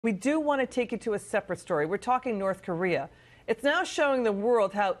We do want to take you to a separate story. We're talking North Korea. It's now showing the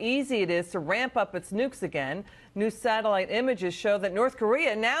world how easy it is to ramp up its nukes again. New satellite images show that North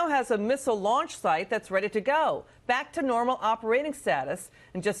Korea now has a missile launch site that's ready to go, back to normal operating status.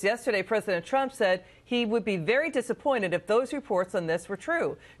 And just yesterday, President Trump said he would be very disappointed if those reports on this were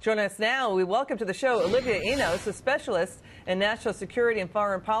true. Joining us now, we welcome to the show Olivia Enos, a specialist in national security and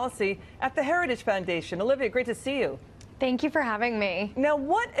foreign policy at the Heritage Foundation. Olivia, great to see you. Thank you for having me. Now,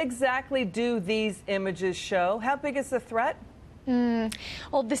 what exactly do these images show? How big is the threat?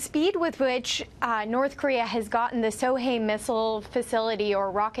 Well, the speed with which North Korea has gotten the Sohae missile facility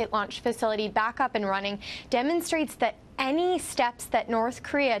or rocket launch facility back up and running demonstrates that any steps that North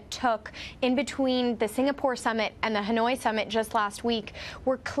Korea took in between the Singapore summit and the Hanoi summit just last week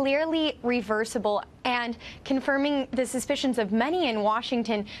were clearly reversible and confirming the suspicions of many in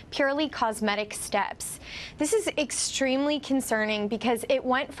Washington, purely cosmetic steps. This is extremely concerning because it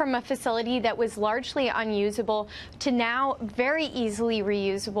went from a facility that was largely unusable to now very easily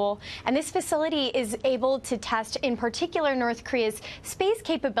reusable. And this facility is able to test, in particular, North Korea's space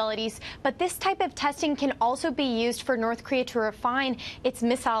capabilities. But this type of testing can also be used for North Korea to refine its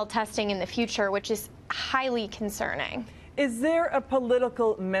missile testing in the future, which is highly concerning. Is there a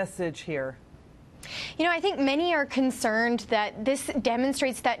political message here? You know, I think many are concerned that this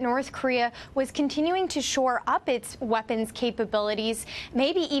demonstrates that North Korea was continuing to shore up its weapons capabilities,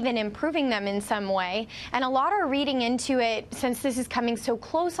 maybe even improving them in some way. And a lot are reading into it since this is coming so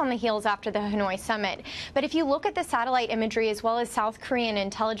close on the heels after the Hanoi summit. But if you look at the satellite imagery as well as South Korean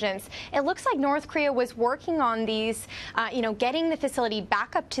intelligence, it looks like North Korea was working on these, getting the facility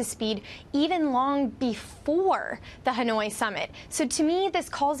back up to speed even long before the Hanoi summit. So to me, this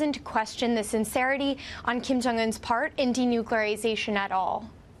calls into question the sincerity on Kim Jong-un's part in denuclearization at all.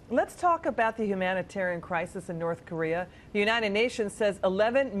 Let's talk about the humanitarian crisis in North Korea. The United Nations says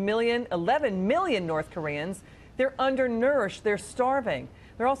 11 million North Koreans, they're undernourished, they're starving.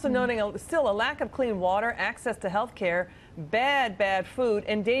 They're also noting still a lack of clean water, access to health care, bad food,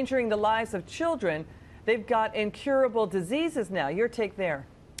 endangering the lives of children. They've got incurable diseases now. Your take there?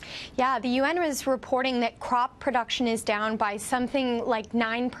 Yeah, the UN was reporting that crop production is down by something like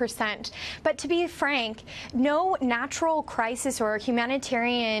 9%. But to be frank, no natural crisis or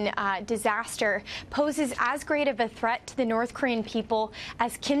humanitarian disaster poses as great of a threat to the North Korean people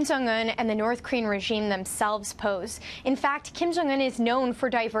as Kim Jong-un and the North Korean regime themselves pose. In fact, Kim Jong-un is known for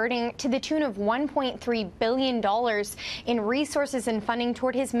diverting to the tune of $1.3 billion in resources and funding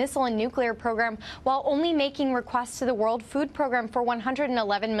toward his missile and nuclear program, while only making requests to the World Food Program for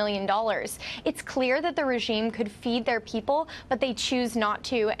 $111 million. It's clear that the regime could feed their people, but they choose not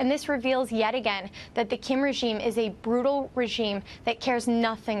to. And this reveals yet again that the Kim regime is a brutal regime that cares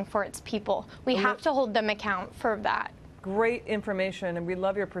nothing for its people. We have to hold them account for that. Great information, and we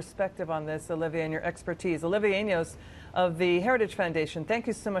love your perspective on this, Olivia, and your expertise. Olivia Enos of the Heritage Foundation, thank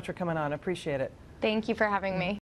you so much for coming on. I appreciate it. Thank you for having me.